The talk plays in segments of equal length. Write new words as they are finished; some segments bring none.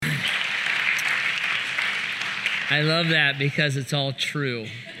I love that because it's all true.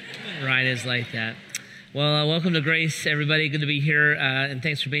 Ryan is like that. Well, welcome to Grace, everybody. Good to be here, and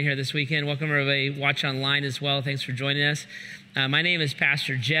thanks for being here this weekend. Welcome, everybody. Watch online as well. Thanks for joining us. My name is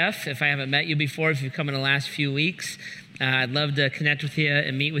Pastor Jeff. If I haven't met you before, if you've come in the last few weeks, I'd love to connect with you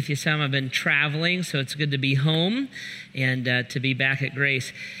and meet with you some. I've been traveling, so it's good to be home and to be back at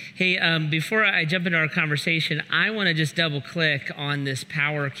Grace. Hey, before I jump into our conversation, I want to just double-click on this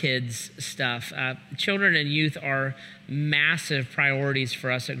Power Kids stuff. Children and youth are massive priorities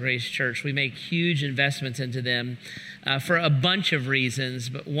for us at Grace Church. We make huge investments into them for a bunch of reasons,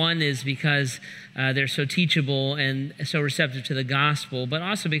 but one is because they're so teachable and so receptive to the gospel, but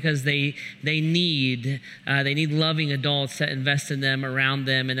also because they need loving adults that invest in them, around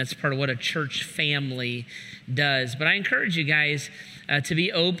them, and that's part of what a church family does. But I encourage you guys to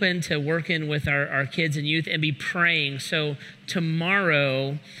be open to working with our kids and youth and be praying. So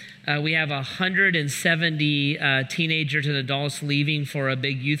tomorrow, we have 170 teenagers and adults leaving for a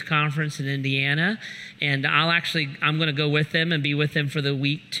big youth conference in Indiana. And I'm going to go with them and be with them for the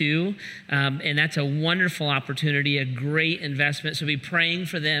week too. And that's a wonderful opportunity, a great investment. So be praying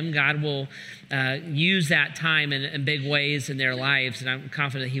for them. God will use that time in big ways in their lives, and I'm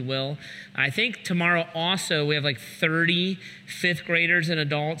confident He will. I think tomorrow also we have like 30 fifth graders and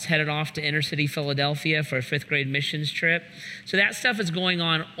adults headed off to inner city Philadelphia for a fifth grade missions trip. So that stuff is going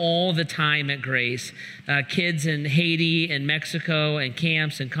on all the time at Grace. Kids in Haiti and Mexico and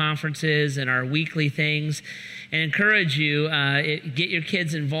camps and conferences and our weekly things. And encourage you, get your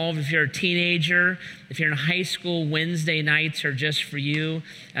kids involved. If you're a teenager, if you're in high school, Wednesday nights are just for you,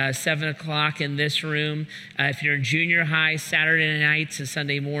 7 o'clock in this room. If you're in junior high, Saturday nights and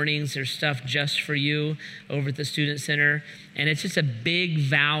Sunday mornings, there's stuff just for you over at the Student Center. And it's just a big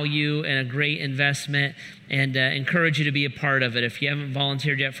value and a great investment, and encourage you to be a part of it. If you haven't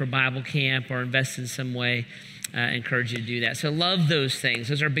volunteered yet for Bible camp or invest in some way, encourage you to do that. So love those things.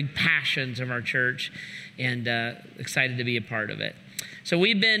 Those are big passions of our church, and excited to be a part of it. So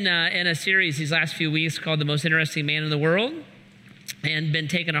we've been in a series these last few weeks called The Most Interesting Man in the World, and been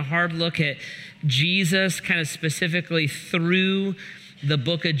taking a hard look at Jesus kind of specifically through the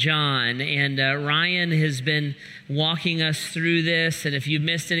book of John. And Ryan has been walking us through this. And if you've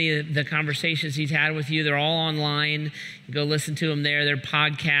missed any of the conversations he's had with you, they're all online. You go listen to them there. They're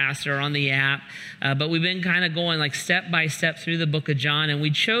podcasts or on the app. But we've been kind of going like step by step through the book of John. And we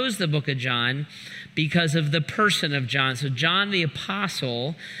chose the book of John because of the person of John. So John the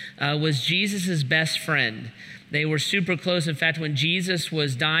Apostle was Jesus's best friend. They were super close. In fact, when Jesus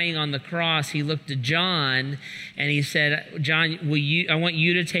was dying on the cross, he looked at John and he said, John, I want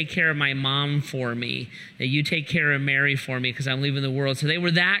you to take care of my mom for me. That you take care of Mary for me because I'm leaving the world. So they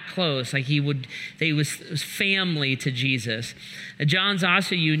were that close. Like it was family to Jesus. John's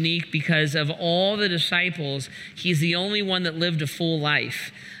also unique because of all the disciples, he's the only one that lived a full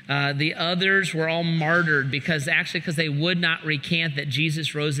life. The others were all martyred because they would not recant that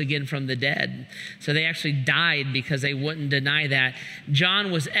Jesus rose again from the dead. So they actually died because they wouldn't deny that.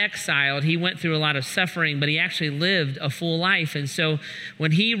 John was exiled. He went through a lot of suffering, but he actually lived a full life. And so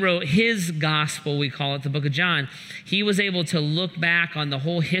when he wrote his gospel, we call it the book of John, he was able to look back on the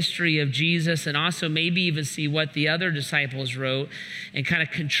whole history of Jesus and also maybe even see what the other disciples wrote and kind of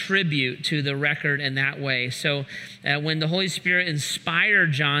contribute to the record in that way. So when the Holy Spirit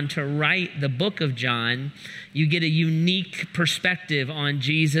inspired John to write the book of John, you get a unique perspective on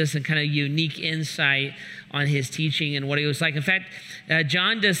Jesus and kind of unique insight on his teaching and what he was like. In fact,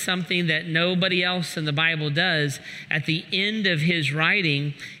 John does something that nobody else in the Bible does. At the end of his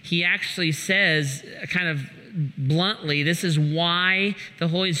writing, he actually says kind of bluntly, this is why the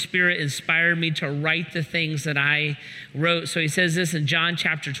Holy Spirit inspired me to write the things that I wrote. So he says this in John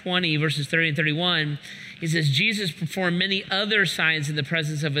chapter 20, verses 30 and 31. He says, Jesus performed many other signs in the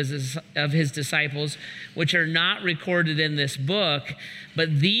presence of his disciples, which are not recorded in this book,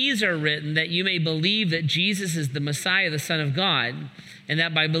 but these are written that you may believe that Jesus is the Messiah, the Son of God, and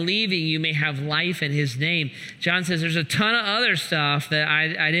that by believing you may have life in his name. John says there's a ton of other stuff that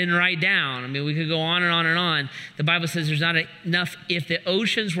I didn't write down. I mean, we could go on and on and on. The Bible says there's not enough. If the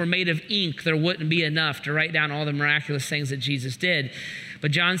oceans were made of ink, there wouldn't be enough to write down all the miraculous things that Jesus did. But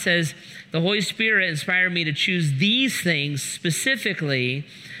John says, the Holy Spirit inspired me to choose these things specifically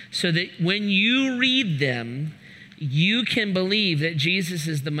so that when you read them, you can believe that Jesus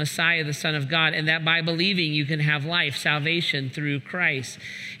is the Messiah, the Son of God, and that by believing you can have life, salvation through Christ.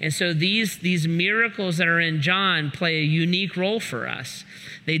 And so these miracles that are in John play a unique role for us.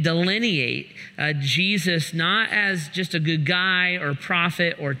 They delineate Jesus not as just a good guy or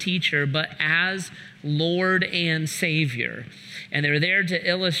prophet or teacher, but as Lord and Savior. And they're there to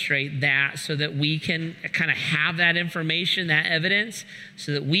illustrate that so that we can kind of have that information, that evidence,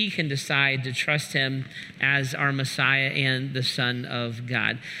 so that we can decide to trust him as our Messiah and the Son of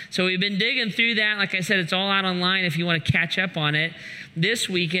God. So we've been digging through that. Like I said, it's all out online if you want to catch up on it. This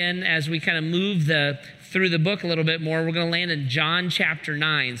weekend, as we kind of move through the book a little bit more, we're going to land in John chapter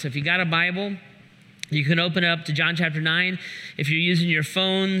 9. So if you got a Bible, you can open it up to John chapter 9. If you're using your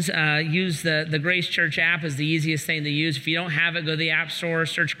phones, use the Grace Church app is the easiest thing to use. If you don't have it, go to the App Store,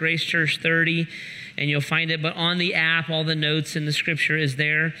 search Grace Church 30, and you'll find it. But on the app, all the notes and the scripture is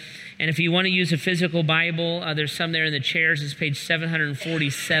there. And if you want to use a physical Bible, there's some there in the chairs. It's page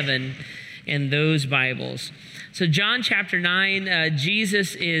 747 in those Bibles. So John chapter 9,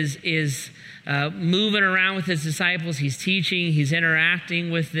 Jesus is moving around with his disciples. He's teaching. He's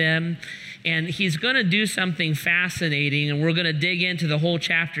interacting with them. And he's going to do something fascinating, and we're going to dig into the whole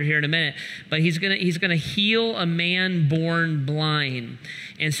chapter here in a minute. But he's going to heal a man born blind.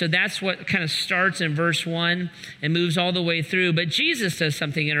 And so that's what kind of starts in verse 1 and moves all the way through. But Jesus does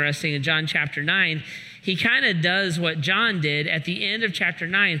something interesting in John chapter 9. He kind of does what John did at the end of chapter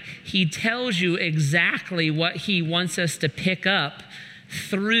 9. He tells you exactly what he wants us to pick up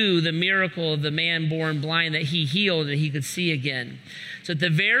through the miracle of the man born blind that he healed and he could see again. So at the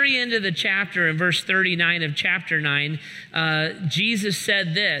very end of the chapter, in verse 39 of chapter 9, Jesus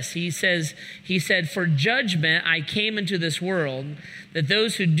said this. He said, "For judgment I came into this world, that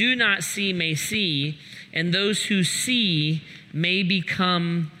those who do not see may see, and those who see may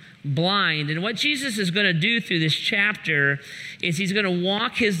become blind." And what Jesus is going to do through this chapter is he's going to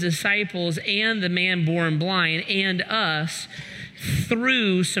walk his disciples and the man born blind and us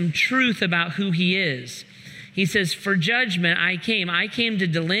through some truth about who he is. He says, "For judgment I came." I came to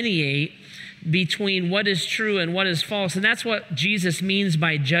delineate between what is true and what is false. And that's what Jesus means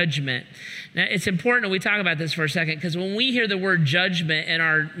by judgment. Now, it's important that we talk about this for a second, because when we hear the word judgment in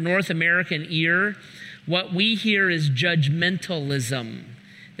our North American ear, what we hear is judgmentalism,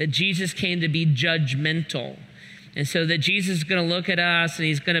 that Jesus came to be judgmental. And so that Jesus is going to look at us and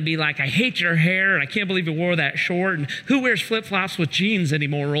he's going to be like, "I hate your hair, and I can't believe you wore that short, and who wears flip-flops with jeans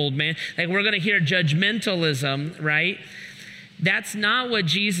anymore, old man?" Like, we're going to hear judgmentalism, right? That's not what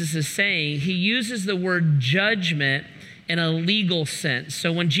Jesus is saying. He uses the word judgment in a legal sense.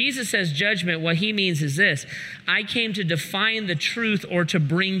 So when Jesus says judgment, what he means is this: I came to define the truth or to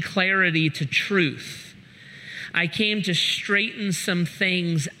bring clarity to truth. I came to straighten some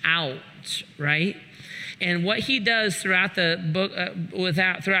things out, right? And what he does throughout the book,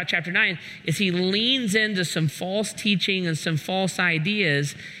 throughout chapter 9, is he leans into some false teaching and some false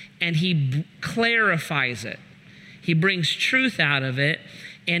ideas, and he clarifies it. He brings truth out of it,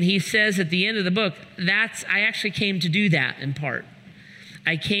 and he says at the end of the book, I actually came to do that in part.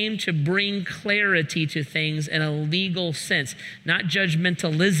 I came to bring clarity to things in a legal sense, not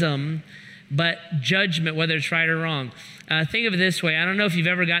judgmentalism, but judgment, whether it's right or wrong. Think of it this way. I don't know if you've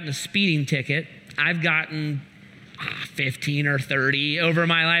ever gotten a speeding ticket. I've gotten 15 or 30 over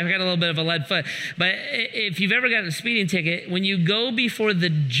my life. I got a little bit of a lead foot. But if you've ever gotten a speeding ticket, when you go before the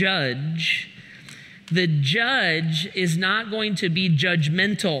judge is not going to be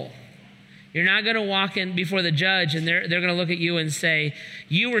judgmental. You're not going to walk in before the judge and they're going to look at you and say,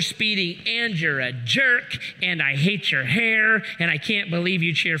 "You were speeding and you're a jerk and I hate your hair and I can't believe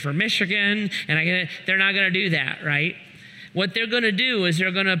you cheer for Michigan." And they're not going to do that, right? What they're going to do is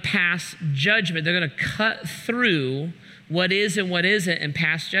they're going to pass judgment. They're going to cut through what is and what isn't and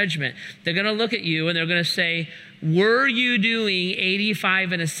pass judgment. They're going to look at you and they're going to say, "Were you doing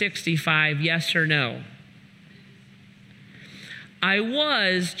 85 and a 65, yes or no?" "I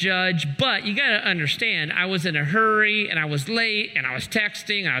was, Judge, but you got to understand, I was in a hurry and I was late and I was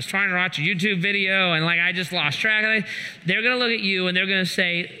texting and I was trying to watch a YouTube video and I just lost track of it." They're going to look at you and they're going to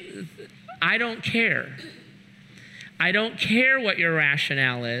say, "I don't care. I don't care what your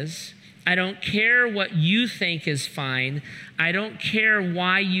rationale is. I don't care what you think is fine. I don't care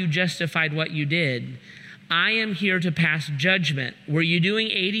why you justified what you did. I am here to pass judgment. Were you doing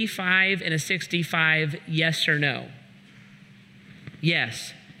 85 and a 65, yes or no?"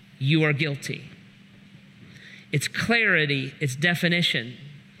 Yes, you are guilty. It's clarity, it's definition.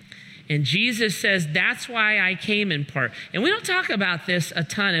 And Jesus says, that's why I came in part. And we don't talk about this a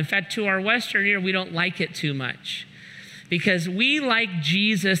ton. In fact, to our Western ear, we don't like it too much. Because we like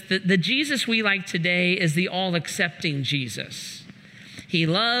Jesus, the Jesus we like today is the all-accepting Jesus. He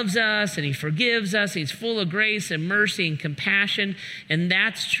loves us and he forgives us. He's full of grace and mercy and compassion. And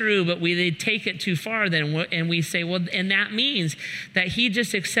that's true, but they take it too far then. And we say, well, and that means that he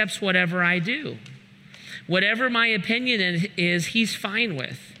just accepts whatever I do. Whatever my opinion is, he's fine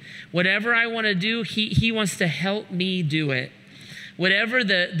with. Whatever I want to do, he wants to help me do it. Whatever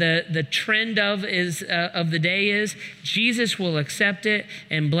the trend of the day is, Jesus will accept it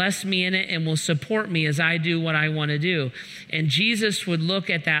and bless me in it and will support me as I do what I want to do. And Jesus would look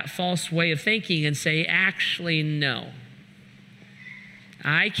at that false way of thinking and say, actually, no.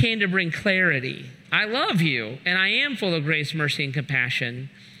 I came to bring clarity. I love you, and I am full of grace, mercy, and compassion,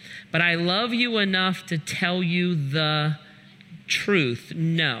 but I love you enough to tell you the truth.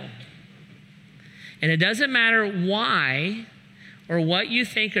 No. And it doesn't matter why or what you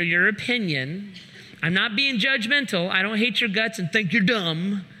think or your opinion. I'm not being judgmental. I don't hate your guts and think you're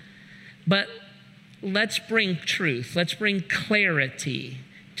dumb. But let's bring truth. Let's bring clarity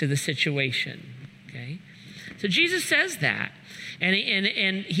to the situation, okay? So Jesus says that.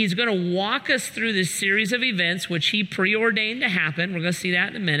 And he's going to walk us through this series of events, which he preordained to happen. We're going to see that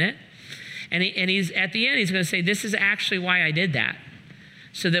in a minute. And he's at the end, he's going to say, this is actually why I did that.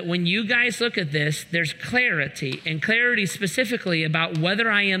 So that when you guys look at this, there's clarity, and clarity specifically about whether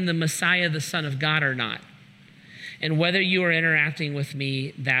I am the Messiah, the Son of God or not, and whether you are interacting with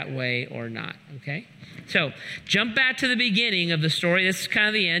me that way or not, okay? So jump back to the beginning of the story. This is kind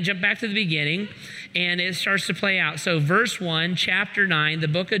of the end. Jump back to the beginning, and it starts to play out. So verse 1, chapter 9, the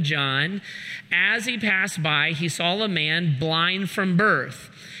book of John, as he passed by, he saw a man blind from birth.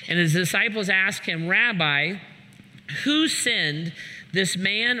 And his disciples asked him, Rabbi, who sinned, this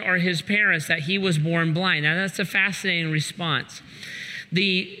man or his parents, that he was born blind? Now, that's a fascinating response.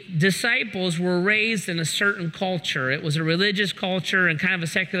 The disciples were raised in a certain culture. It was a religious culture and kind of a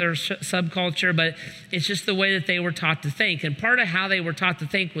secular subculture, but it's just the way that they were taught to think. And part of how they were taught to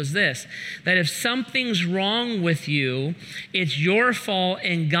think was this, that if something's wrong with you, it's your fault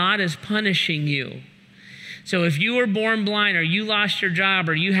and God is punishing you. So if you were born blind or you lost your job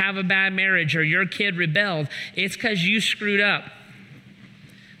or you have a bad marriage or your kid rebelled, it's because you screwed up.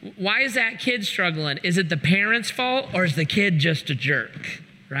 Why is that kid struggling? Is it the parents' fault or is the kid just a jerk,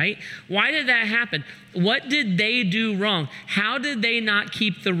 right? Why did that happen? What did they do wrong? How did they not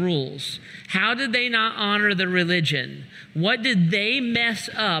keep the rules? How did they not honor the religion? What did they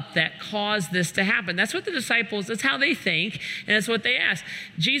mess up that caused this to happen? That's what the disciples, that's how they think, and that's what they ask.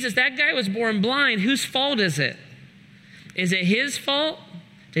 Jesus, that guy was born blind. Whose fault is it? Is it his fault?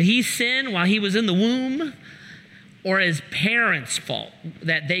 Did he sin while he was in the womb? Or his parents' fault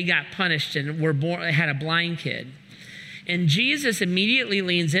that they got punished and had a blind kid? And Jesus immediately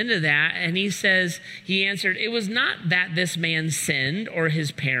leans into that, and he answered, it was not that this man sinned or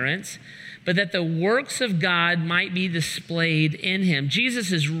his parents, but that the works of God might be displayed in him.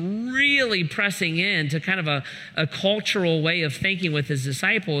 Jesus is really pressing in to kind of a cultural way of thinking with his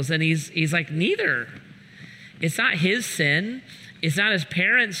disciples, and he's like, neither. It's not his sin. It's not his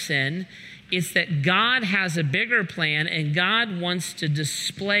parents' sin. It's that God has a bigger plan, and God wants to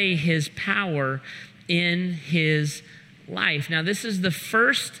display his power in his life. Now, this is the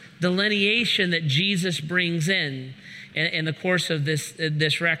first delineation that Jesus brings in the course of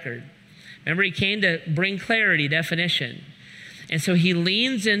this record. Remember, he came to bring clarity, definition. And so he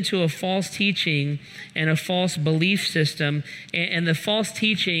leans into a false teaching and a false belief system. And the false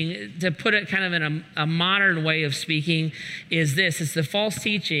teaching, to put it kind of in a modern way of speaking, is this. It's the false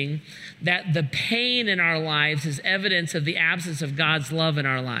teaching that the pain in our lives is evidence of the absence of God's love in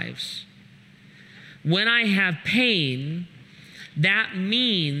our lives. When I have pain, that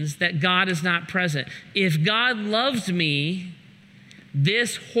means that God is not present. If God loved me,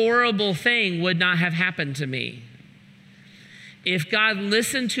 this horrible thing would not have happened to me. If God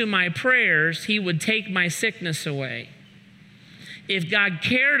listened to my prayers, he would take my sickness away. If God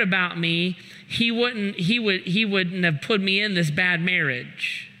cared about me, he wouldn't have put me in this bad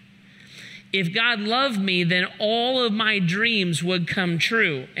marriage. If God loved me, then all of my dreams would come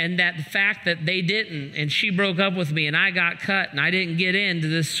true. And that the fact that they didn't, and she broke up with me, and I got cut, and I didn't get into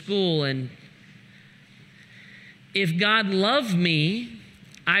this school. And if God loved me,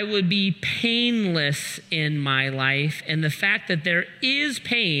 I would be painless in my life. And the fact that there is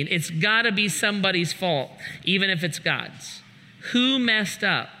pain, it's got to be somebody's fault, even if it's God's. Who messed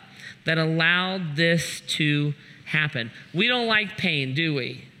up that allowed this to happen? We don't like pain, do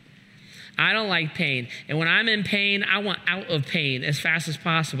we? I don't like pain. And when I'm in pain, I want out of pain as fast as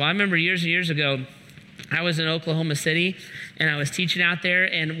possible. I remember years and years ago, I was in Oklahoma City, and I was teaching out there,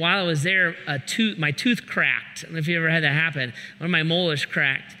 and while I was there, my tooth cracked. I don't know if you ever had that happen. One of my molars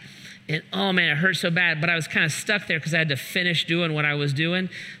cracked. And oh man, it hurt so bad, but I was kind of stuck there because I had to finish doing what I was doing.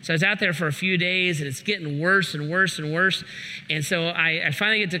 So I was out there for a few days, and it's getting worse and worse and worse. And so I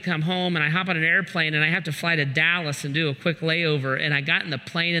finally get to come home, and I hop on an airplane, and I have to fly to Dallas and do a quick layover. And I got in the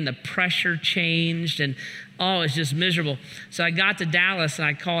plane, and the pressure changed, and Oh, it's just miserable. So I got to Dallas and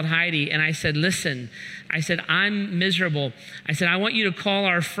I called Heidi and I said, listen, I said, I'm miserable. I said, I want you to call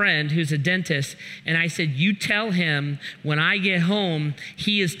our friend who's a dentist. And I said, you tell him when I get home,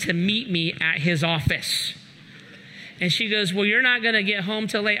 he is to meet me at his office. And she goes, well, you're not going to get home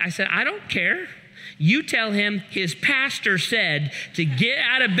till late. I said, I don't care. You tell him his pastor said to get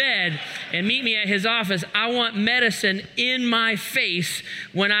out of bed and meet me at his office. I want medicine in my face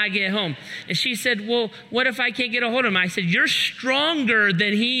when I get home. And she said, well, what if I can't get a hold of him? I said, you're stronger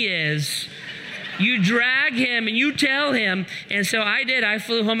than he is. You drag him and you tell him. And so I did. I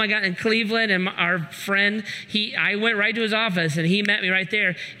flew home. I got in Cleveland, and our friend, I went right to his office and he met me right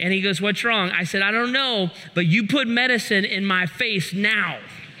there. And he goes, what's wrong? I said, I don't know, but you put medicine in my face now.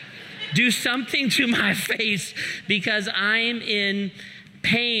 Do something to my face because I'm in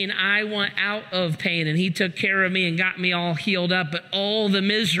pain. I want out of pain. And he took care of me and got me all healed up. But all the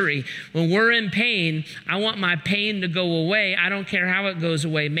misery, when we're in pain, I want my pain to go away. I don't care how it goes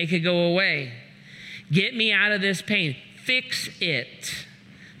away. Make it go away. Get me out of this pain. Fix it.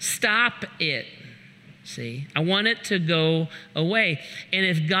 Stop it. See, I want it to go away. And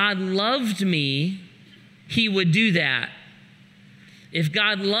if God loved me, he would do that. If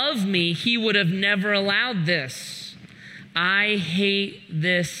God loved me, he would have never allowed this. I hate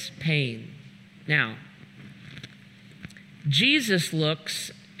this pain. Now, Jesus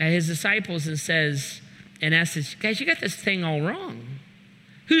looks at his disciples and says, in essence, guys, you got this thing all wrong.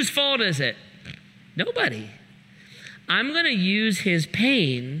 Whose fault is it? Nobody. I'm going to use his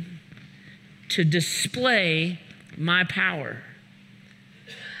pain to display my power.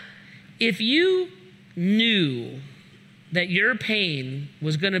 If you knew that your pain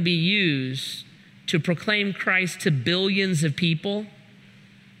was going to be used to proclaim Christ to billions of people,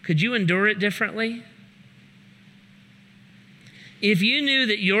 could you endure it differently? If you knew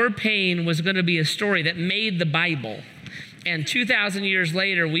that your pain was going to be a story that made the Bible, and 2,000 years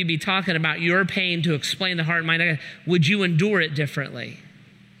later we'd be talking about your pain to explain the heart and mind of God, would you endure it differently?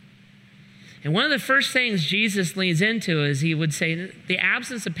 And one of the first things Jesus leans into is he would say, the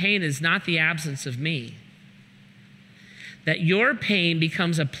absence of pain is not the absence of me. That your pain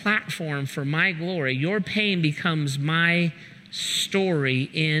becomes a platform for my glory. Your pain becomes my story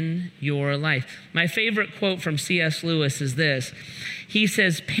in your life. My favorite quote from C.S. Lewis is this. He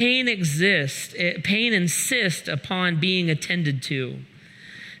says, pain insists upon being attended to.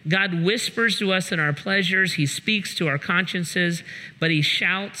 God whispers to us in our pleasures. He speaks to our consciences, but he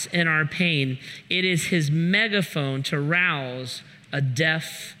shouts in our pain. It is his megaphone to rouse a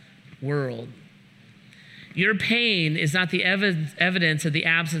deaf world. Your pain is not the evidence of the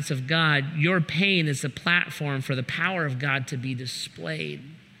absence of God. Your pain is the platform for the power of God to be displayed.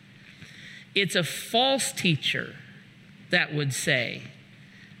 It's a false teacher that would say,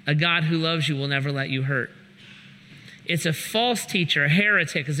 a God who loves you will never let you hurt. It's a false teacher, a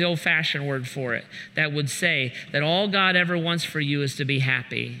heretic is the old-fashioned word for it, that would say that all God ever wants for you is to be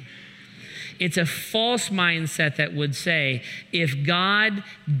happy. It's a false mindset that would say, if God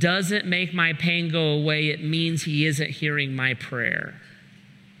doesn't make my pain go away, it means he isn't hearing my prayer.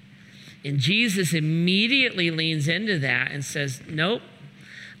 And Jesus immediately leans into that and says, nope,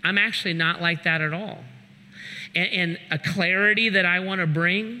 I'm actually not like that at all. And a clarity that I want to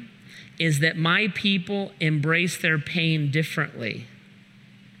bring is that my people embrace their pain differently.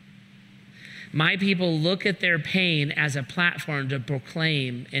 My people look at their pain as a platform to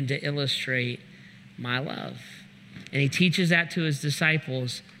proclaim and to illustrate my love. And he teaches that to his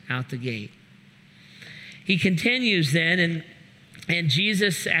disciples out the gate. He continues then, and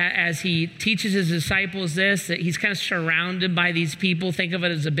Jesus, as he teaches his disciples this, that he's kind of surrounded by these people. Think of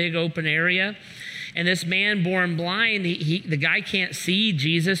it as a big open area. And this man born blind, the guy can't see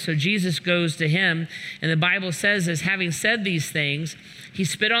Jesus, so Jesus goes to him. And the Bible says, as having said these things, he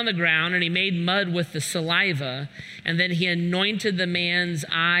spit on the ground and he made mud with the saliva. And then he anointed the man's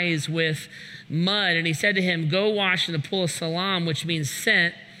eyes with mud. And he said to him, go wash in the pool of Siloam, which means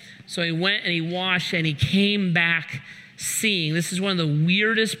sent. So he went and he washed and he came back seeing. This is one of the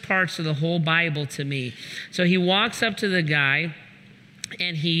weirdest parts of the whole Bible to me. So he walks up to the guy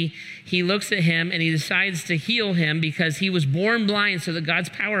and he looks at him and he decides to heal him because he was born blind so that God's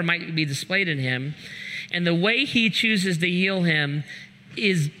power might be displayed in him. And the way he chooses to heal him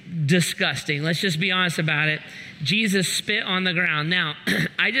is disgusting. Let's just be honest about it. Jesus spit on the ground. Now,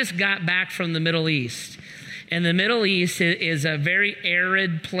 I just got back from the Middle East. And the Middle East is a very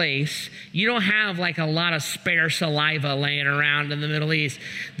arid place. You don't have like a lot of spare saliva laying around in the Middle East.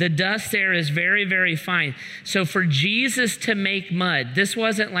 The dust there is very, very fine. So for Jesus to make mud, this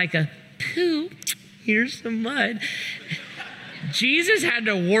wasn't like a, pooh, here's some mud. Jesus had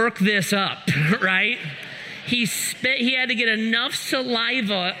to work this up, right? He had to get enough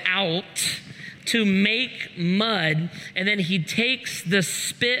saliva out to make mud, and then he takes the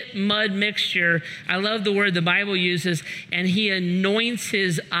spit mud mixture, I love the word the Bible uses, and he anoints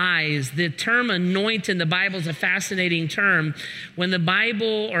his eyes. The term anoint in the Bible is a fascinating term. When the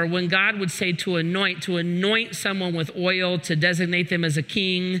Bible, or when God would say to anoint someone with oil to designate them as a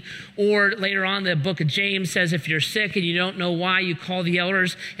king, or later on the book of James says if you're sick and you don't know why, you call the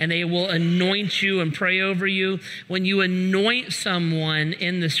elders and they will anoint you and pray over you. When you anoint someone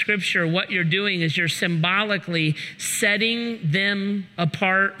in the scripture, what you're doing is you're symbolically setting them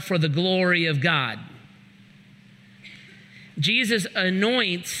apart for the glory of God. Jesus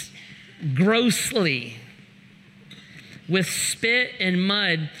anoints grossly with spit and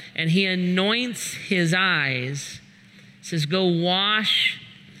mud, and he anoints his eyes. He says, go wash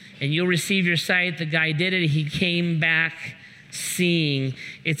and you'll receive your sight. The guy did it. He came back seeing.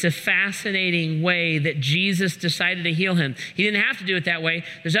 It's a fascinating way that Jesus decided to heal him. He didn't have to do it that way.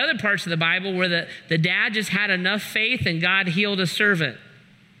 There's other parts of the Bible where the dad just had enough faith and God healed a servant.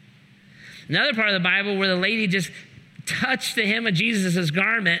 Another part of the Bible where the lady just touched the hem of Jesus'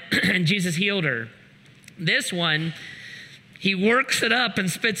 garment and Jesus healed her. This one, he works it up and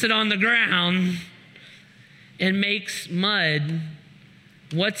spits it on the ground and makes mud.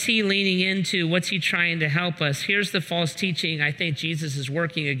 What's he leaning into? What's he trying to help us? Here's the false teaching I think Jesus is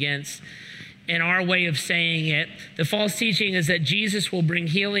working against in our way of saying it. The false teaching is that Jesus will bring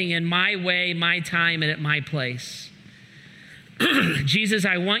healing in my way, my time, and at my place. Jesus,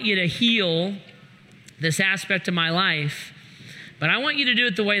 I want you to heal this aspect of my life, but I want you to do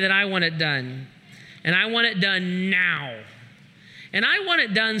it the way that I want it done. And I want it done now. And I want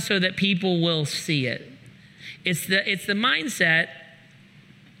it done so that people will see it. It's the mindset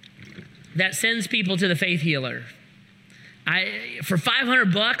that sends people to the faith healer. For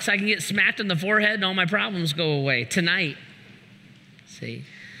 $500, I can get smacked on the forehead and all my problems go away tonight. See,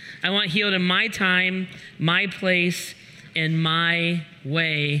 I want healed in my time, my place, and my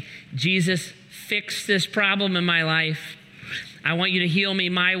way. Jesus, fix this problem in my life. I want you to heal me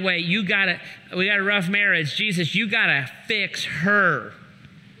my way. We got a rough marriage. Jesus, you got to fix her.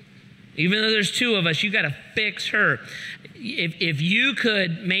 Even though there's two of us, you got to fix her. If you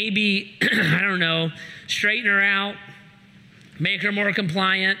could maybe, I don't know, straighten her out, make her more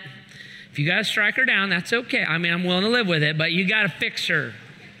compliant. If you got to strike her down, that's okay. I mean, I'm willing to live with it, but you got to fix her.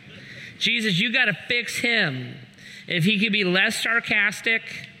 Jesus, you got to fix him. If he could be less sarcastic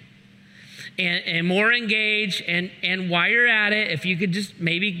and more engaged, and while you're at it, if you could just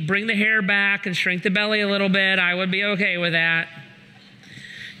maybe bring the hair back and shrink the belly a little bit, I would be okay with that.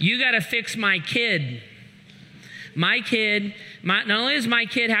 You got to fix my kid. My kid, not only does my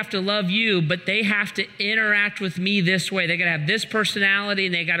kid have to love you, but they have to interact with me this way. They got to have this personality,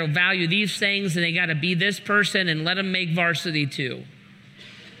 and they got to value these things, and they got to be this person, and let them make varsity too.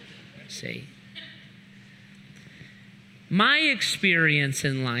 See? My experience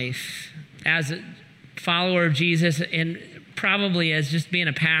in life as a follower of Jesus, and probably as just being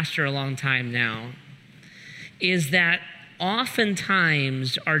a pastor a long time now, is that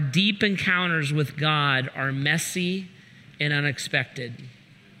oftentimes our deep encounters with God are messy and unexpected.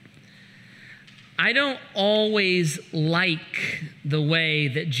 I don't always like the way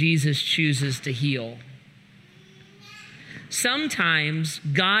that Jesus chooses to heal. Sometimes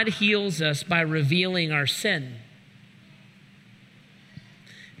God heals us by revealing our sin.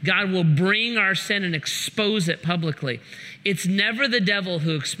 God will bring our sin and expose it publicly. It's never the devil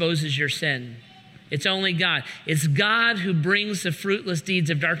who exposes your sin. It's only God. It's God who brings the fruitless deeds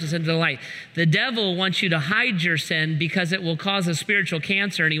of darkness into the light. The devil wants you to hide your sin because it will cause a spiritual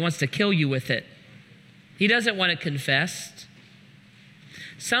cancer, and he wants to kill you with it. He doesn't want it confessed.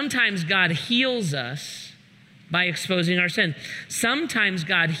 Sometimes God heals us by exposing our sin. Sometimes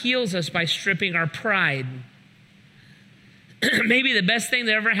God heals us by stripping our pride. Maybe the best thing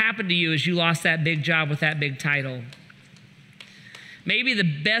that ever happened to you is you lost that big job with that big title. Maybe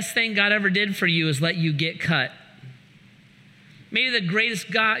the best thing God ever did for you is let you get cut. Maybe the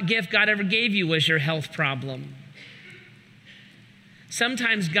greatest gift God ever gave you was your health problem.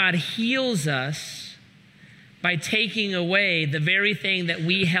 Sometimes God heals us by taking away the very thing that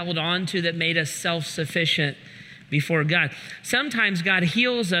we held on to that made us self-sufficient before God. Sometimes God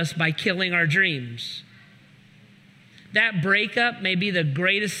heals us by killing our dreams. That breakup may be the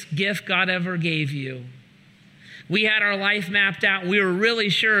greatest gift God ever gave you. We had our life mapped out. We were really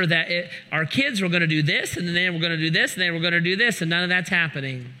sure that our kids were going to do this, and then they were going to do this, and they were going to do this, and none of that's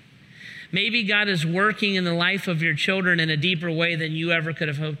happening. Maybe God is working in the life of your children in a deeper way than you ever could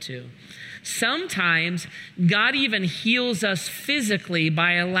have hoped to. Sometimes God even heals us physically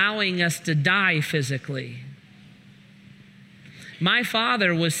by allowing us to die physically. My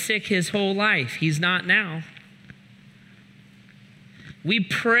father was sick his whole life. He's not now. We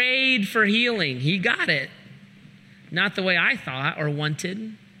prayed for healing. He got it. Not the way I thought or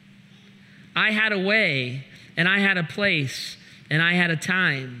wanted. I had a way, and I had a place, and I had a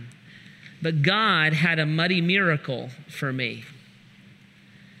time. But God had a muddy miracle for me.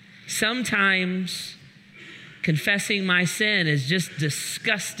 Sometimes confessing my sin is just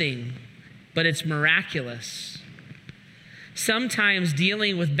disgusting, but it's miraculous. Sometimes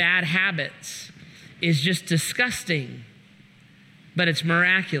dealing with bad habits is just disgusting, but it's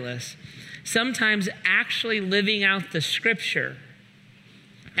miraculous. Sometimes actually living out the scripture,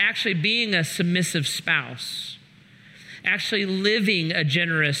 actually being a submissive spouse, actually living a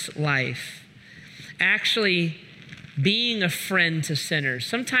generous life, actually being a friend to sinners.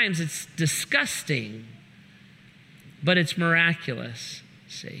 Sometimes it's disgusting, but it's miraculous,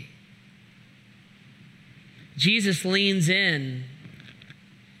 see. Jesus leans in,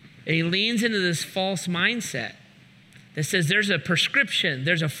 and he leans into this false mindset that says there's a prescription,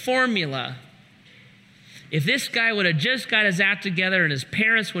 there's a formula. If this guy would have just got his act together and his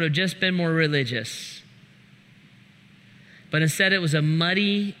parents would have just been more religious. But instead it was a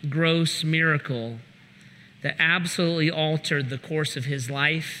muddy, gross miracle that absolutely altered the course of his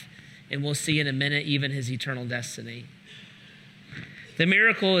life, and we'll see in a minute, even his eternal destiny. The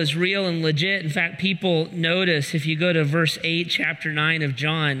miracle is real and legit. In fact, people notice, if you go to verse 8, chapter 9 of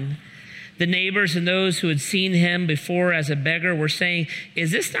John, the neighbors and those who had seen him before as a beggar were saying,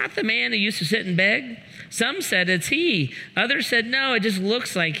 "Is this not the man who used to sit and beg?" Some said, "It's he." Others said, "No, it just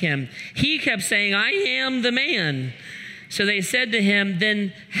looks like him." He kept saying, "I am the man." So they said to him,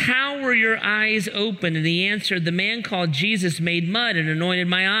 "Then how were your eyes opened?" And he answered, "The man called Jesus made mud and anointed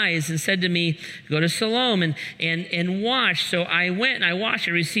my eyes and said to me, 'Go to Siloam and wash.' So I went and I washed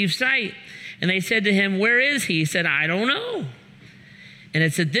and received sight." And they said to him, "Where is he?" He said, "I don't know." And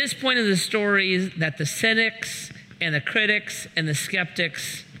it's at this point of the story that the cynics and the critics and the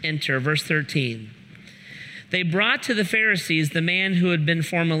skeptics enter. Verse 13. They brought to the Pharisees the man who had been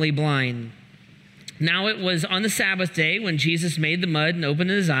formerly blind. Now it was on the Sabbath day when Jesus made the mud and opened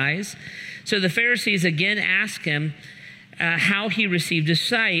his eyes. So the Pharisees again asked him how he received his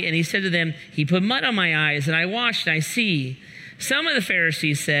sight. And he said to them, "He put mud on my eyes and I washed and I see." Some of the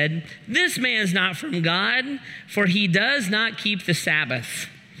Pharisees said, "This man's not from God, for he does not keep the Sabbath."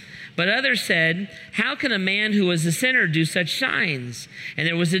 But others said, "How can a man who is a sinner do such signs?" And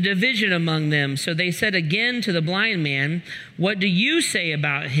there was a division among them. So they said again to the blind man, "What do you say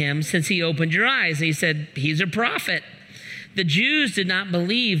about him since he opened your eyes?" And he said, "He's a prophet." The Jews did not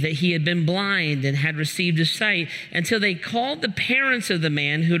believe that he had been blind and had received his sight until they called the parents of the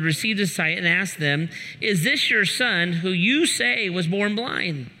man who had received his sight and asked them, "Is this your son who you say was born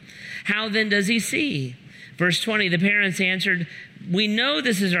blind? How then does he see?" Verse 20, the parents answered, "We know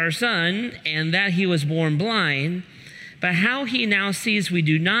this is our son and that he was born blind, but how he now sees we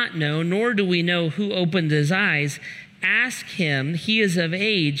do not know, nor do we know who opened his eyes. Ask him, he is of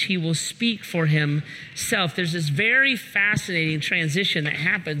age, he will speak for himself." There's this very fascinating transition that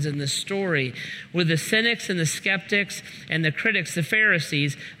happens in this story where the cynics and the skeptics and the critics, the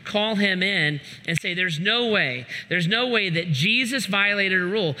Pharisees, call him in and say, there's no way that Jesus violated a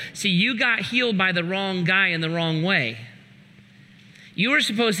rule. See, you got healed by the wrong guy in the wrong way. You were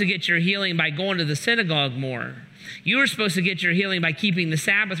supposed to get your healing by going to the synagogue more. You were supposed to get your healing by keeping the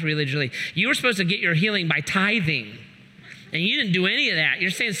Sabbath religiously. You were supposed to get your healing by tithing. And you didn't do any of that.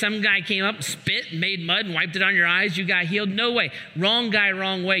 You're saying some guy came up, spit, and made mud, and wiped it on your eyes, you got healed? No way. Wrong guy,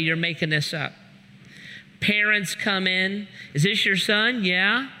 wrong way. You're making this up. Parents come in. "Is this your son?"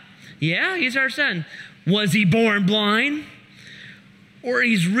 "Yeah." "Yeah, he's our son." "Was he born blind?" Or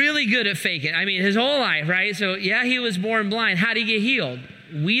he's really good at faking. I mean, his whole life, right? So, yeah, he was born blind. How did he get healed?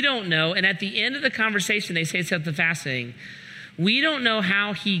 We don't know. And at the end of the conversation, they say something fascinating. We don't know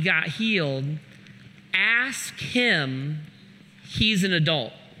how he got healed. Ask him. He's an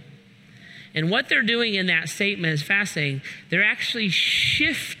adult. And what they're doing in that statement is fascinating. They're actually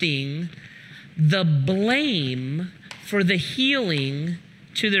shifting the blame for the healing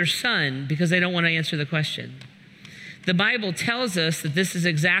to their son because they don't want to answer the question. The Bible tells us that this is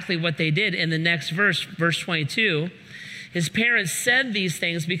exactly what they did in the next verse, verse 22. His parents said these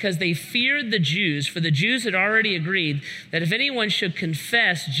things because they feared the Jews, for the Jews had already agreed that if anyone should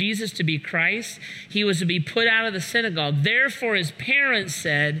confess Jesus to be Christ, he was to be put out of the synagogue. Therefore, his parents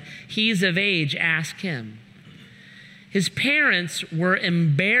said, "He's of age, ask him." His parents were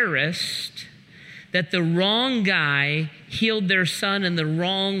embarrassed that the wrong guy healed their son in the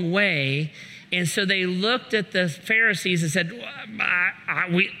wrong way. And so they looked at the Pharisees and said,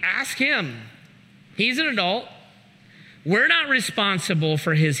 "We ask him. He's an adult. We're not responsible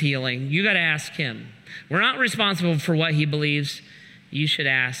for his healing. You got to ask him. We're not responsible for what he believes. You should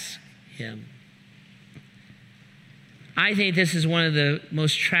ask him. I think this is one of the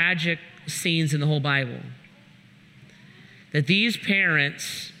most tragic scenes in the whole Bible. That these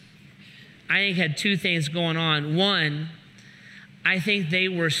parents, I think, had two things going on. One, I think they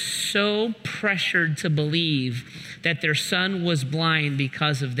were so pressured to believe that their son was blind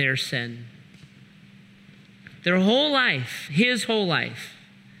because of their sin. Their whole life, his whole life.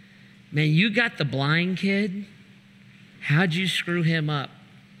 Man, you got the blind kid? How'd you screw him up?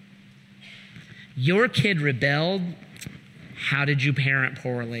 Your kid rebelled? How did you parent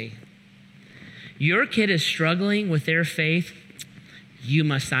poorly? Your kid is struggling with their faith? You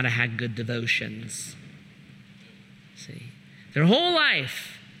must not have had good devotions. See, their whole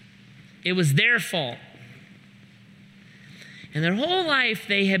life, it was their fault. And their whole life,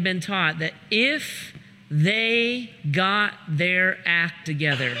 they had been taught that if they got their act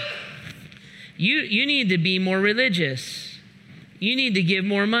together, you need to be more religious. You need to give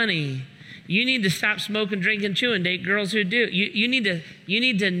more money. You need to stop smoking, drinking, chewing, date girls who do. You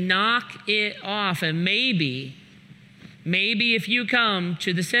need to knock it off. And maybe if you come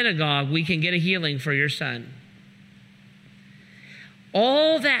to the synagogue, we can get a healing for your son.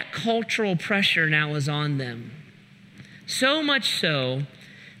 All that cultural pressure now is on them. So much so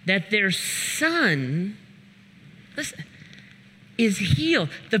that their son, listen, is healed.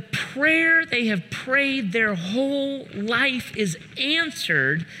 The prayer they have prayed their whole life is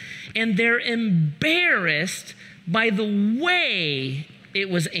answered, and they're embarrassed by the way it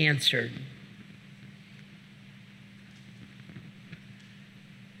was answered.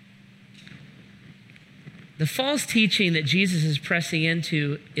 The false teaching that Jesus is pressing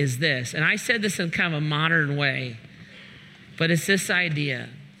into is this, and I said this in kind of a modern way, but it's this idea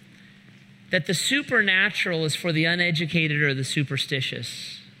that the supernatural is for the uneducated or the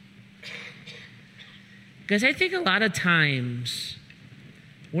superstitious. Because I think a lot of times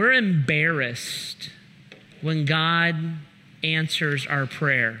we're embarrassed when God answers our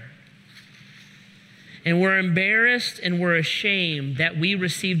prayer. And we're embarrassed and we're ashamed that we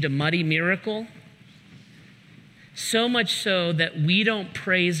received a muddy miracle, so much so that we don't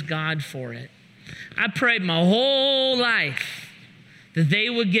praise God for it. I prayed my whole life that they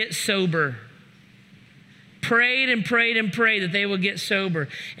would get sober. Prayed and prayed and prayed that they would get sober.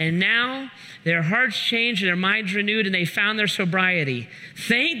 And now their hearts changed and their minds renewed and they found their sobriety.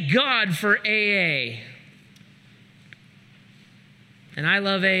 Thank God for AA. And I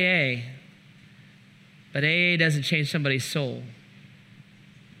love AA. But AA doesn't change somebody's soul.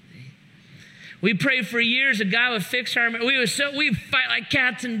 We prayed for years that God would fix our marriage. We fight like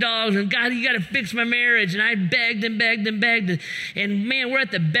cats and dogs, and God, you got to fix my marriage. And I begged and begged and begged. And man, we're at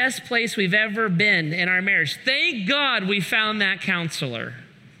the best place we've ever been in our marriage. Thank God we found that counselor.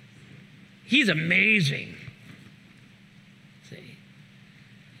 He's amazing. See,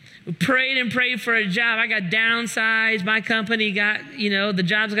 we prayed and prayed for a job. I got downsized. My company got, the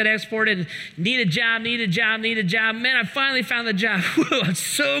jobs got exported. Need a job. Man, I finally found the job. Whew, I'm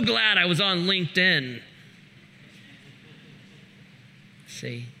so glad I was on LinkedIn.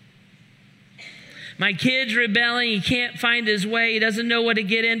 See, my kid's rebelling. He can't find his way. He doesn't know what to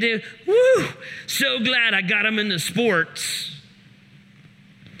get into. Woo, so glad I got him into sports.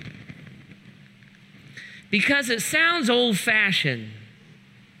 Because it sounds old-fashioned.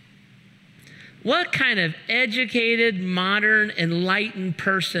 What kind of educated, modern, enlightened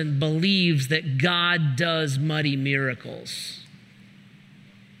person believes that God does muddy miracles?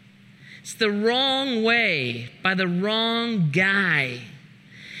 It's the wrong way by the wrong guy.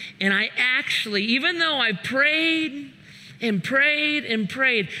 And I actually, even though I prayed and prayed and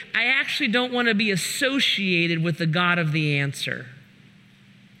prayed, I actually don't want to be associated with the God of the answer.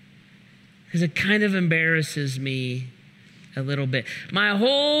 Because it kind of embarrasses me a little bit. My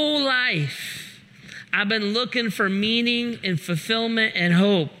whole life, I've been looking for meaning and fulfillment and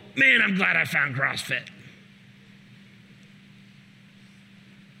hope. Man, I'm glad I found CrossFit.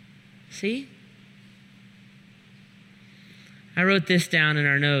 See? I wrote this down in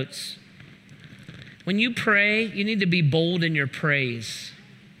our notes. When you pray, you need to be bold in your praise.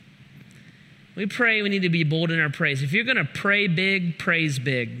 We pray, we need to be bold in our praise. If you're going to pray big, praise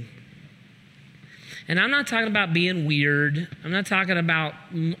big. And I'm not talking about being weird. I'm not talking about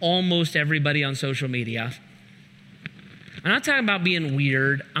almost everybody on social media. I'm not talking about being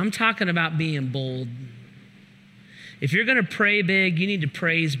weird. I'm talking about being bold. If you're going to pray big, you need to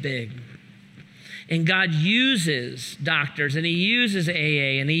praise big. And God uses doctors, and he uses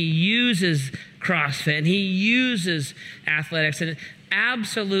AA, and he uses CrossFit, and he uses athletics, and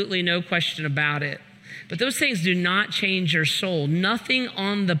absolutely no question about it. But those things do not change your soul. Nothing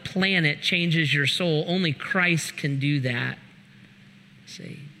on the planet changes your soul. Only Christ can do that.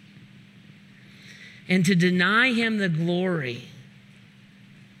 See? And to deny him the glory.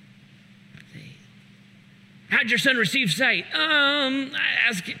 See? How'd your son receive sight?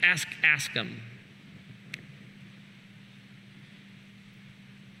 Ask him.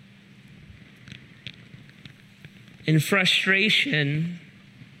 In frustration,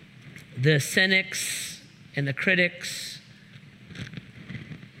 the cynics and the critics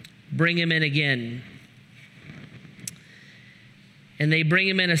bring him in again. And they bring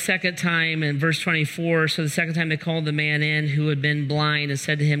him in a second time in verse 24. So the second time they called the man in who had been blind and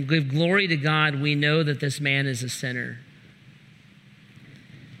said to him, "Give glory to God. We know that this man is a sinner."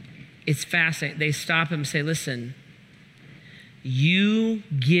 It's fascinating. They stop him and say, "Listen, you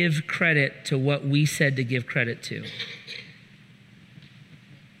give credit to what we said to give credit to.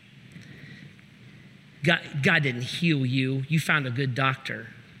 God didn't heal you. You found a good doctor.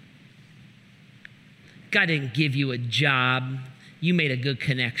 God didn't give you a job. You made a good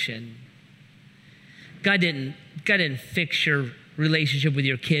connection. God didn't fix your relationship with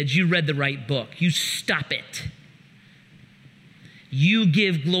your kids. You read the right book. You stop it. You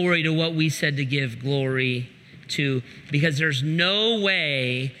give glory to what we said to give glory to, because there's no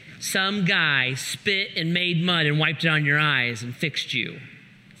way some guy spit and made mud and wiped it on your eyes and fixed you."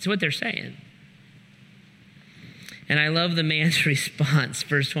 That's what they're saying. And I love the man's response.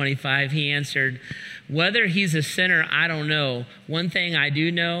 Verse 25, he answered, "Whether he's a sinner, I don't know. One thing I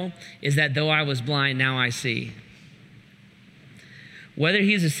do know is that though I was blind, now I see." Whether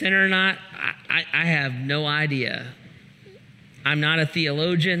he's a sinner or not, I have no idea. I'm not a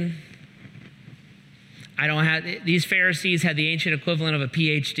theologian. These Pharisees had the ancient equivalent of a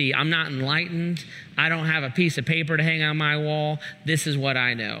PhD. I'm not enlightened. I don't have a piece of paper to hang on my wall. This is what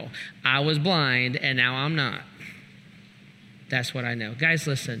I know. I was blind and now I'm not. That's what I know. Guys,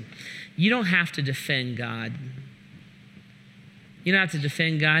 listen, you don't have to defend God. You don't have to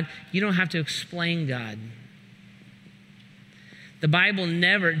defend God. You don't have to explain God. The Bible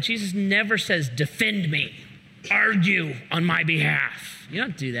Jesus never says, "Defend me, argue on my behalf." You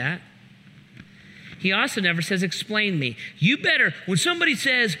don't do that. He also never says, "Explain me." You better, when somebody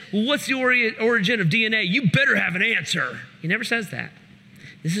says, "Well, what's the origin of DNA?" you better have an answer. He never says that.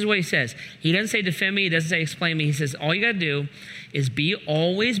 This is what he says. He doesn't say defend me. He doesn't say explain me. He says all you got to do is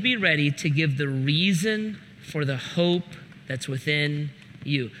always be ready to give the reason for the hope that's within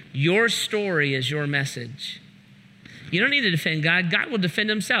you. Your story is your message. You don't need to defend God. God will defend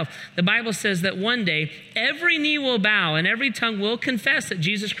himself. The Bible says that one day every knee will bow and every tongue will confess that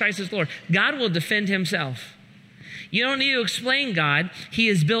Jesus Christ is Lord. God will defend himself. You don't need to explain God. He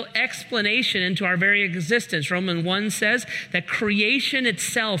has built explanation into our very existence. Romans 1 says that creation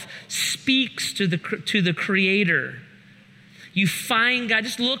itself speaks to the Creator. You find God,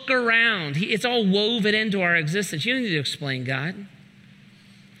 just look around. It's all woven into our existence. You don't need to explain God.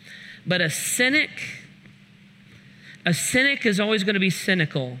 But a cynic is always going to be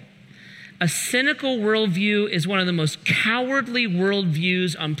cynical. A cynical worldview is one of the most cowardly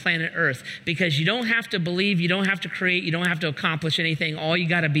worldviews on planet Earth, because you don't have to believe, you don't have to create, you don't have to accomplish anything. All you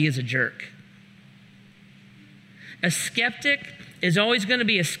got to be is a jerk. A skeptic is always going to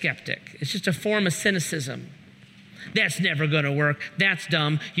be a skeptic. It's just a form of cynicism. That's never going to work. That's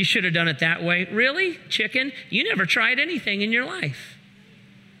dumb. You should have done it that way. Really? Chicken? You never tried anything in your life.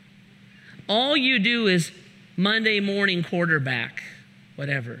 All you do is Monday morning quarterback,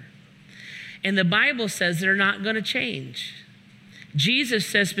 whatever. And the Bible says they're not going to change. Jesus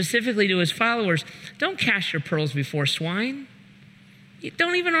says specifically to his followers, don't cast your pearls before swine.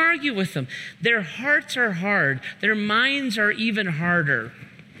 Don't even argue with them. Their hearts are hard. Their minds are even harder.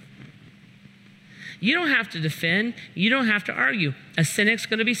 You don't have to defend. You don't have to argue. A cynic's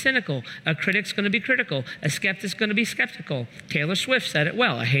going to be cynical. A critic's going to be critical. A skeptic's going to be skeptical. Taylor Swift said it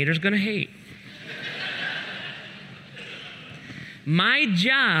well. A hater's going to hate. My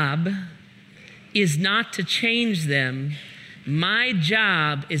job is not to change them. My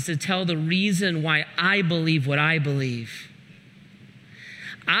job is to tell the reason why I believe what I believe.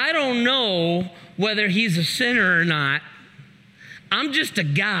 I don't know whether he's a sinner or not. I'm just a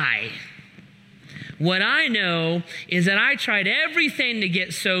guy. What I know is that I tried everything to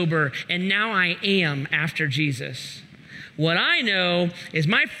get sober, and now I am after Jesus. What I know is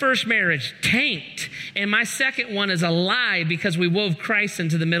my first marriage tanked, and my second one is alive because we wove Christ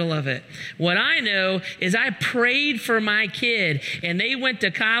into the middle of it. What I know is I prayed for my kid, and they went to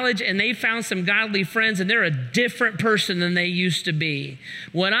college, and they found some godly friends, and they're a different person than they used to be.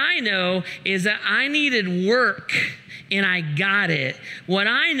 What I know is that I needed work, and I got it. What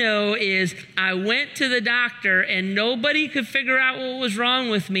I know is I went to the doctor and nobody could figure out what was wrong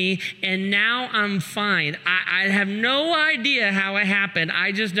with me, and now I'm fine. I have no idea how it happened.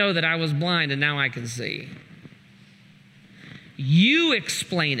 I just know that I was blind and now I can see. You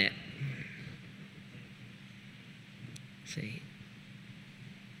explain it. See?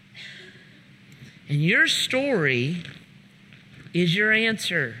 And your story is your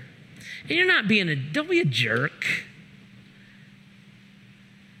answer. And you're not don't be a jerk.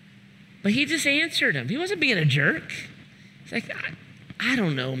 But he just answered him. He wasn't being a jerk. He's like, I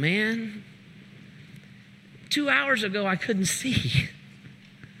don't know, man. 2 hours ago, I couldn't see.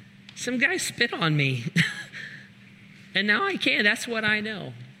 Some guy spit on me. And now I can. That's what I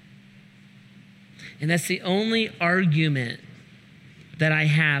know. And that's the only argument that I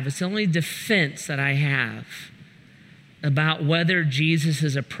have. It's the only defense that I have about whether Jesus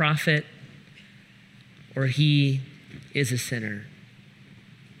is a prophet or he is a sinner.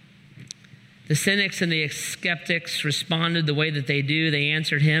 The cynics and the skeptics responded the way that they do. They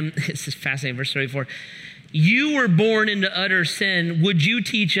answered him. This is fascinating, verse 34. You were born into utter sin. Would you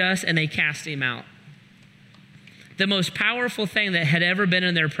teach us? And they cast him out. The most powerful thing that had ever been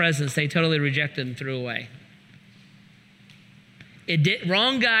in their presence, they totally rejected and threw away.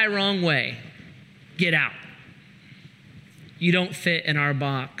 Wrong guy, wrong way. Get out. You don't fit in our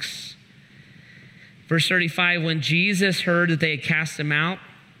box. Verse 35, when Jesus heard that they had cast him out,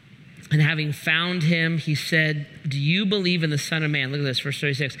 and having found him, he said, do you believe in the Son of Man? Look at this, verse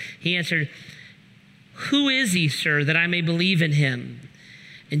 36. He answered, who is he, sir, that I may believe in him?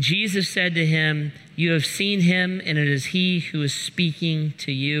 And Jesus said to him, you have seen him, and it is he who is speaking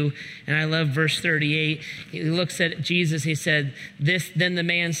to you. And I love verse 38. He looks at Jesus, he said, then the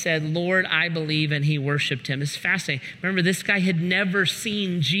man said, Lord, I believe, and he worshiped him. It's fascinating. Remember, this guy had never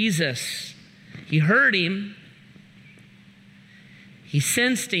seen Jesus. He heard him. He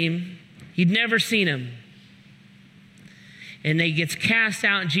sensed him. He'd never seen him. And he gets cast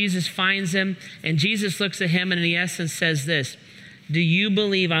out, and Jesus finds him, and Jesus looks at him and in essence says this, do you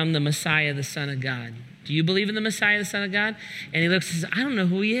believe I'm the Messiah, the Son of God? Do you believe in the Messiah, the Son of God? And he looks and says, I don't know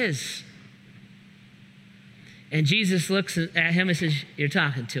who he is. And Jesus looks at him and says, you're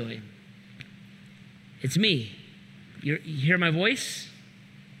talking to him. It's me. You hear my voice?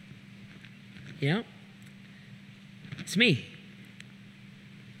 Yeah. It's me.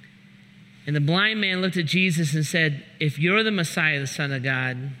 And the blind man looked at Jesus and said, if you're the Messiah, the Son of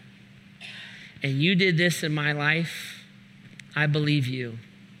God, and you did this in my life, I believe you.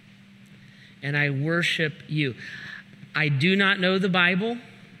 And I worship you. I do not know the Bible.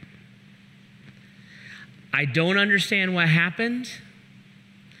 I don't understand what happened.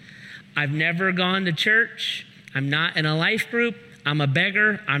 I've never gone to church. I'm not in a life group. I'm a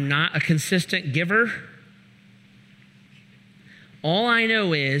beggar. I'm not a consistent giver. All I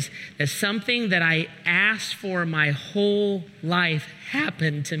know is that something that I asked for my whole life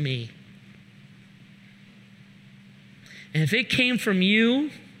happened to me. And if it came from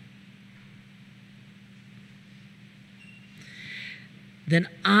you, then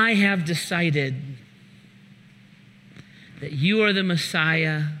I have decided that you are the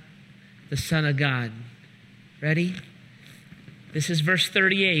Messiah, the Son of God. Ready? This is verse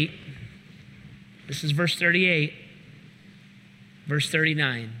 38. This is verse 38. Verse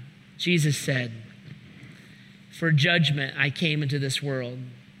 39, Jesus said, for judgment I came into this world,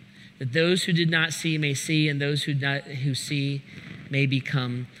 that those who did not see may see, and those who see may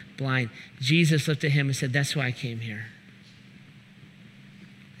become blind. Jesus looked at him and said, that's why I came here.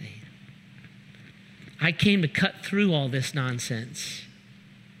 I came to cut through all this nonsense.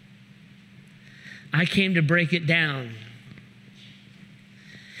 I came to break it down.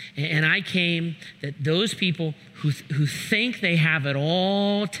 And I came that those people who think they have it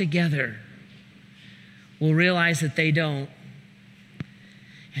all together will realize that they don't.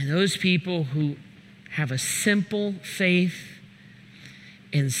 And those people who have a simple faith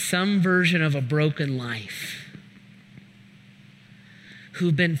in some version of a broken life,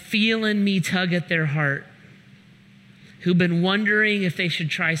 who've been feeling me tug at their heart, who've been wondering if they should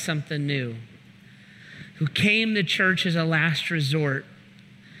try something new, who came to church as a last resort,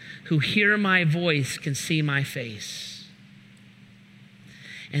 who hear my voice can see my face.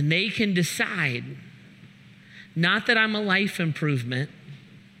 And they can decide, not that I'm a life improvement,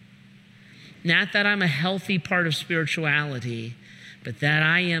 Not that I'm a healthy part of spirituality, but that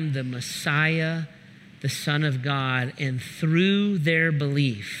I am the Messiah, the Son of God, and through their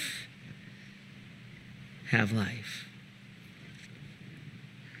belief, have life.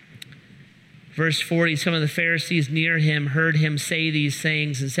 Verse 40, some of the Pharisees near him heard him say these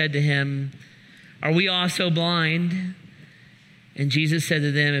things and said to him, "Are we also blind?" And Jesus said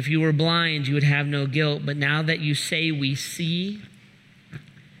to them, "If you were blind, you would have no guilt. But now that you say we see,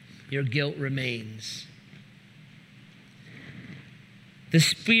 your guilt remains." The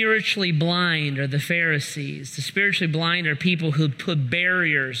spiritually blind are the Pharisees. The spiritually blind are people who put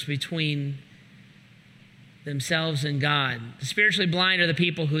barriers between themselves and God. The spiritually blind are the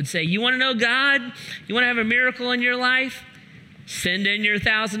people who would say, "You want to know God? You want to have a miracle in your life? Send in your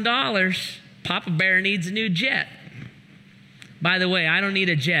 $1,000. Papa Bear needs a new jet." By the way, I don't need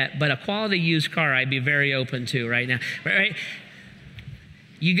a jet, but a quality used car I'd be very open to right now. Right?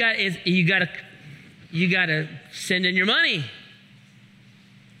 You got to send in your money.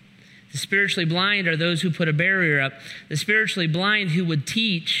 The spiritually blind are those who put a barrier up. The spiritually blind who would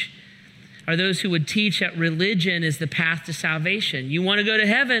teach are those who would teach that religion is the path to salvation. You want to go to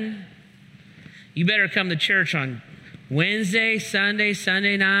heaven? You better come to church on Wednesday, Sunday,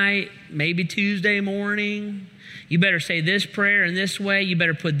 Sunday night, maybe Tuesday morning. You better say this prayer in this way. You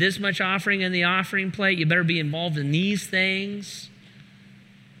better put this much offering in the offering plate. You better be involved in these things.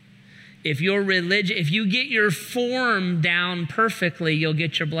 If your religion, if you get your form down perfectly, you'll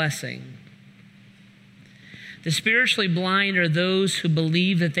get your blessing. The spiritually blind are those who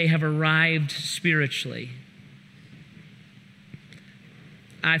believe that they have arrived spiritually.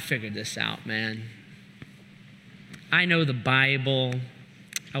 I figured this out, man. I know the Bible.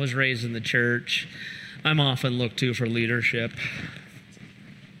 I was raised in the church. I'm often looked to for leadership.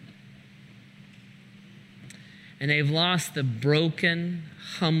 And they've lost the broken,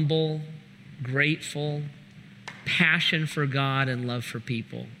 humble, grateful passion for God and love for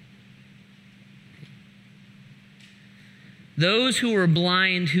people. Those who were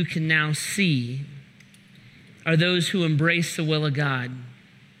blind who can now see are those who embrace the will of God.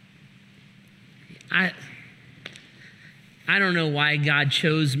 I don't know why God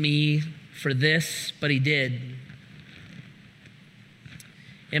chose me for this, but he did.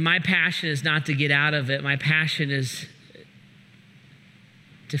 And my passion is not to get out of it. My passion is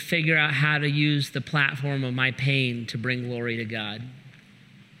to figure out how to use the platform of my pain to bring glory to God.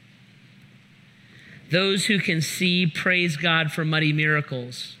 Those who can see, praise God for mighty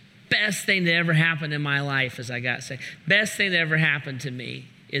miracles. Best thing that ever happened in my life, as I got saved. Best thing that ever happened to me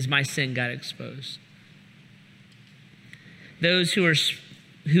is my sin got exposed. Those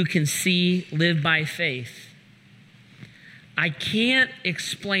who can see, live by faith. I can't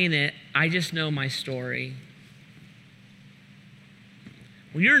explain it. I just know my story.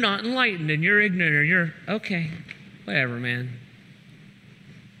 Well, you're not enlightened and you're ignorant or you're, okay, whatever, man.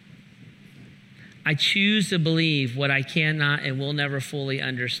 I choose to believe what I cannot and will never fully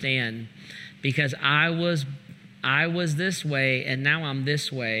understand because I was this way and now I'm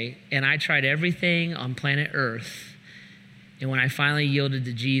this way and I tried everything on planet Earth. And when I finally yielded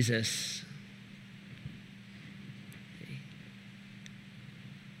to Jesus,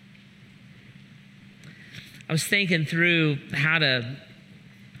 I was thinking through how to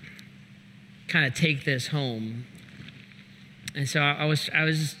kind of take this home. And so I was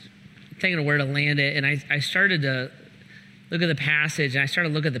thinking of where to land it, and I started to look at the passage, and I started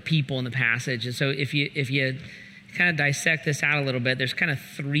to look at the people in the passage. And so if you kind of dissect this out a little bit, there's kind of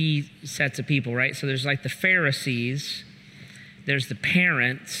three sets of people, right? So there's like the Pharisees, there's the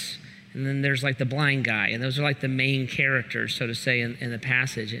parents, and then there's like the blind guy, and those are like the main characters, so to say, in the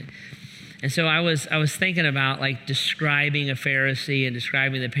passage. And so I was thinking about like describing a Pharisee and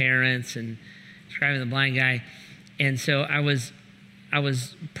describing the parents and describing the blind guy, and so I was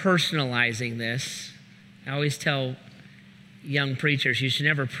personalizing this. I always tell young preachers, you should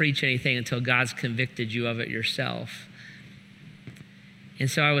never preach anything until God's convicted you of it yourself. And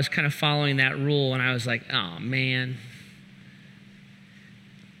so I was kind of following that rule, and I was like, oh man,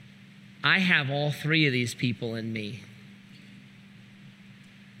 I have all three of these people in me.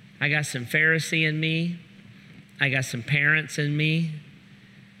 I got some Pharisee in me, I got some parents in me,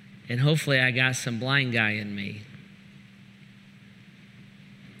 and hopefully I got some blind guy in me.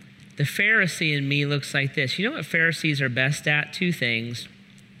 The Pharisee in me looks like this. You know what Pharisees are best at? Two things.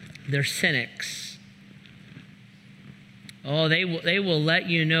 They're cynics. Oh, they will let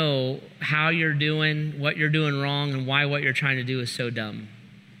you know how you're doing, what you're doing wrong, and why what you're trying to do is so dumb.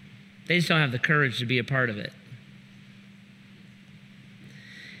 They just don't have the courage to be a part of it.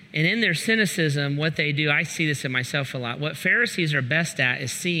 And in their cynicism, what they do, I see this in myself a lot. What Pharisees are best at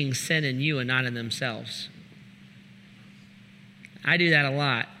is seeing sin in you and not in themselves. I do that a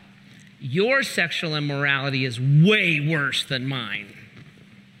lot. Your sexual immorality is way worse than mine.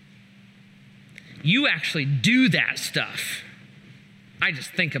 You actually do that stuff. I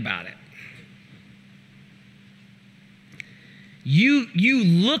just think about it. You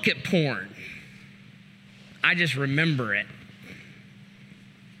look at porn. I just remember it.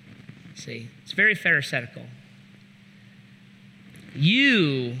 See, it's very pharisaical.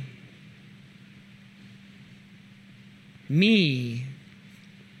 You, me,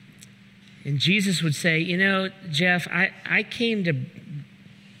 and Jesus would say, you know, Jeff, I came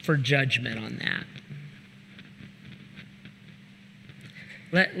for judgment on that.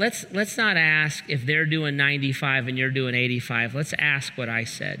 Let's not ask if they're doing 95 and you're doing 85. Let's ask what I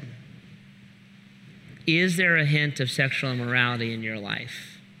said. Is there a hint of sexual immorality in your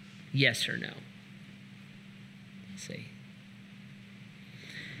life? Yes or no? See.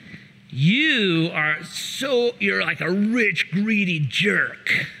 You're like a rich, greedy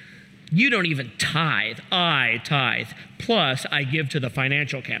jerk. You don't even tithe. I tithe. Plus, I give to the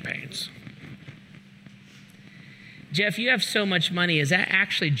financial campaigns. Jeff, you have so much money. Is that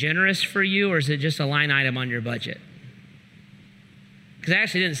actually generous for you, or is it just a line item on your budget? Because I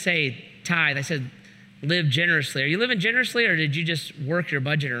actually didn't say tithe. I said live generously. Are you living generously, or did you just work your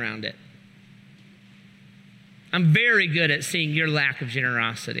budget around it? I'm very good at seeing your lack of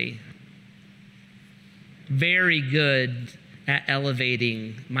generosity. Very good at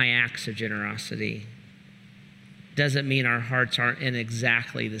elevating my acts of generosity. Doesn't mean our hearts aren't in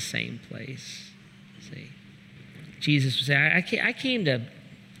exactly the same place. See? Jesus would say, I came to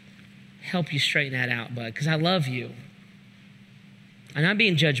help you straighten that out, bud, because I love you. I'm not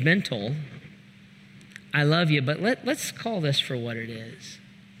being judgmental. I love you, but let's call this for what it is.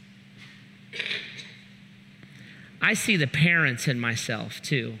 I see the parents in myself,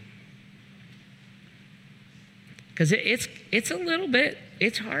 too. Because it's a little bit,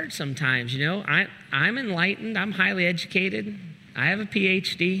 it's hard sometimes, you know. I'm enlightened. I'm highly educated. I have a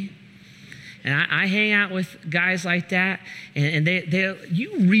PhD. And I hang out with guys like that, and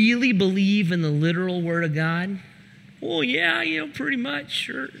you really believe in the literal Word of God? Well, yeah, you know, pretty much,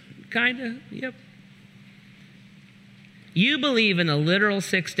 sure, kind of, yep. You believe in a literal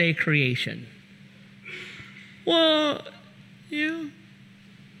 6-day creation? Well, yeah.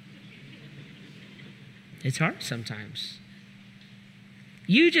 It's hard sometimes.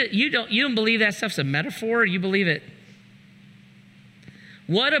 You don't believe that stuff's a metaphor? You believe it?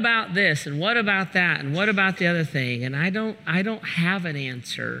 What about this, and what about that, and what about the other thing? And I don't have an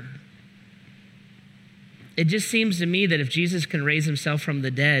answer. It just seems to me that if Jesus can raise himself from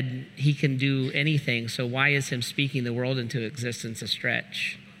the dead, he can do anything. So why is him speaking the world into existence a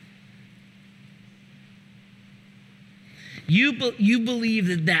stretch? You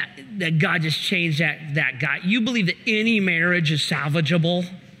believe that God just changed that guy. You believe that any marriage is salvageable?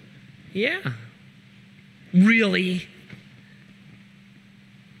 Yeah. Really?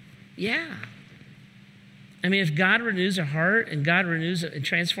 Yeah. I mean, if God renews a heart and God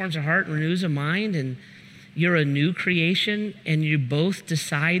transforms a heart and renews a mind, and you're a new creation and you both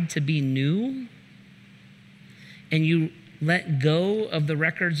decide to be new and you let go of the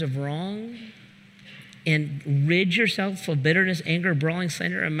records of wrong and rid yourself of bitterness, anger, brawling,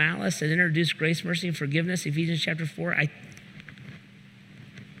 slander, and malice, and introduce grace, mercy, and forgiveness, Ephesians chapter 4,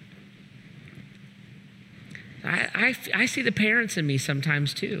 I see the parents in me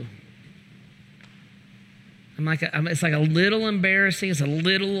sometimes too. It's like a little embarrassing. It's a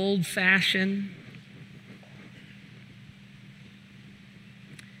little old-fashioned.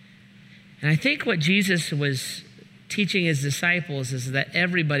 And I think what Jesus was teaching his disciples is that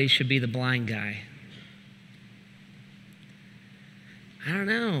everybody should be the blind guy. I don't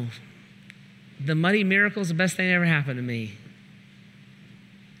know. The muddy miracle is the best thing that ever happened to me.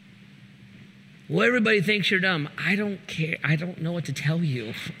 Well, everybody thinks you're dumb. I don't care. I don't know what to tell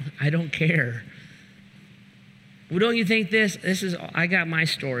you. I don't care. Well, don't you think this? I got my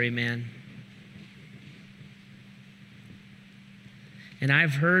story, man. And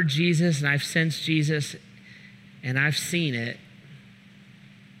I've heard Jesus, and I've sensed Jesus, and I've seen it.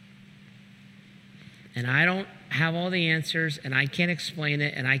 And I don't have all the answers, and I can't explain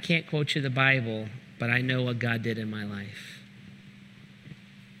it, and I can't quote you the Bible, but I know what God did in my life.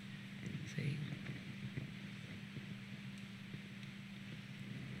 See?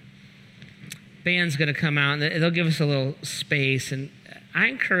 Band's going to come out, and they'll give us a little space, and I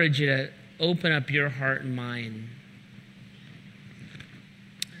encourage you to open up your heart and mind.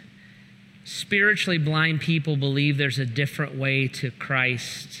 spiritually blind people believe there's a different way to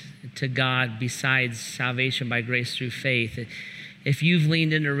Christ, to God, besides salvation by grace through faith. If you've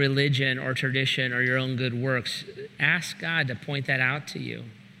leaned into religion or tradition or your own good works, ask God to point that out to you.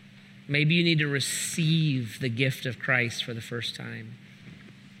 Maybe you need to receive the gift of Christ for the first time.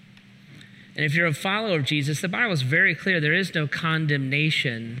 And if you're a follower of Jesus, the Bible is very clear. There is no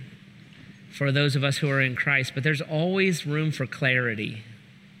condemnation for those of us who are in Christ, but there's always room for clarity.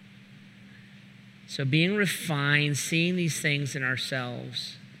 So being refined, seeing these things in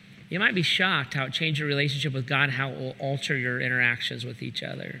ourselves, you might be shocked how it changed your relationship with God, how it will alter your interactions with each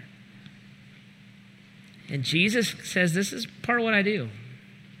other. And Jesus says, this is part of what I do.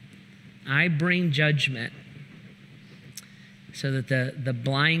 I bring judgment so that the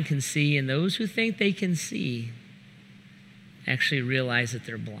blind can see, and those who think they can see actually realize that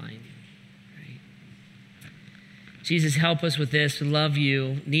they're blind. Right? Jesus, help us with this. We love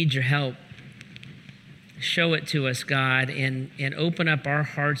you, need your help. Show it to us, God, and open up our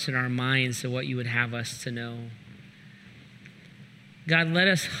hearts and our minds to what you would have us to know. God, let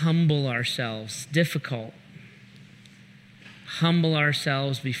us humble ourselves, difficult. Humble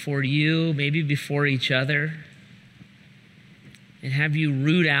ourselves before you, maybe before each other, and have you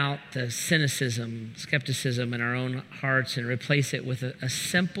root out the cynicism, skepticism in our own hearts and replace it with a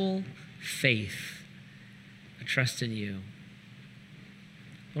simple faith, a trust in you.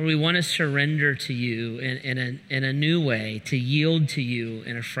 Lord, we want to surrender to you in a new way, to yield to you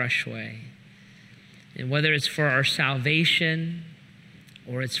in a fresh way. And whether it's for our salvation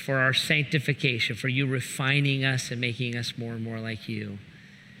or it's for our sanctification, for you refining us and making us more and more like you,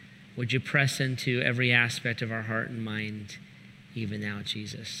 would you press into every aspect of our heart and mind even now,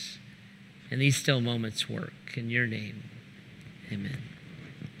 Jesus? And these still moments work. In your name, amen.